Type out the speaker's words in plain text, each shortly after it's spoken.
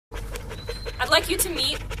I'd like you to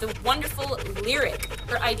meet the wonderful Lyric.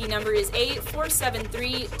 Her ID number is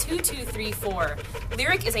A4732234.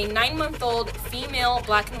 Lyric is a 9-month-old female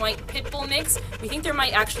black and white pit bull mix. We think there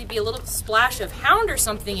might actually be a little splash of hound or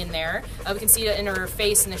something in there. We can see it in her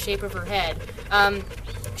face and the shape of her head.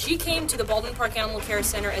 She came to the Baldwin Park Animal Care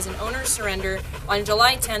Center as an owner's surrender on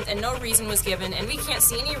July 10th, and no reason was given, and we can't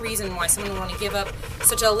see any reason why someone would want to give up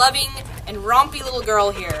such a loving and rompy little girl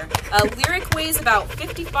here. Lyric weighs about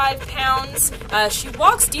 55 pounds. She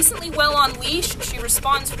walks decently well on leash. She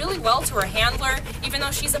responds really well to her handler, even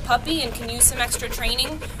though she's a puppy and can use some extra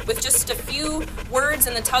training with just a few words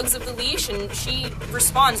and the tugs of the leash, and she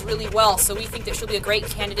responds really well, so we think that she'll be a great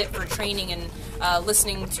candidate for training and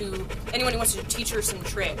listening to anyone who wants to teach her some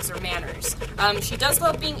tricks or manners. She does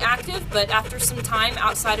love being active, but after some time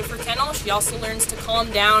outside of her kennel, she also learns to calm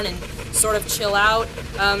down and sort of chill out.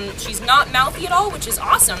 She's not mouthy at all, which is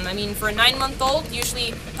awesome. I mean, for a 9-month-old,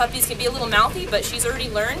 usually puppies can be a little mouthy, but she's already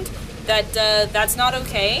learned that that's not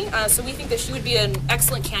okay. So we think that she would be an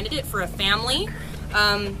excellent candidate for a family.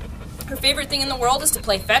 Her favorite thing in the world is to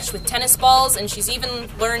play fetch with tennis balls, and she's even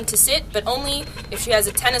learned to sit, but only if she has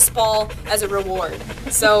a tennis ball as a reward.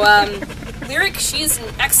 So, Lyric, she's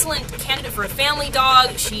an excellent candidate for a family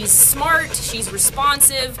dog. She's smart, she's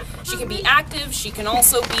responsive, she can be active, she can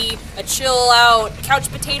also be a chill-out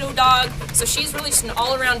couch potato dog, so she's really just an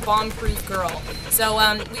all-around bomb-proof girl. So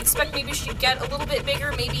we expect maybe she'd get a little bit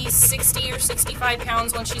bigger, maybe 60 or 65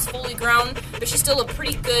 pounds when she's fully grown, but she's still a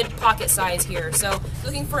pretty good pocket size here. So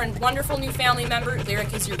looking for a wonderful new family member,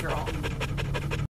 Lyric is your girl.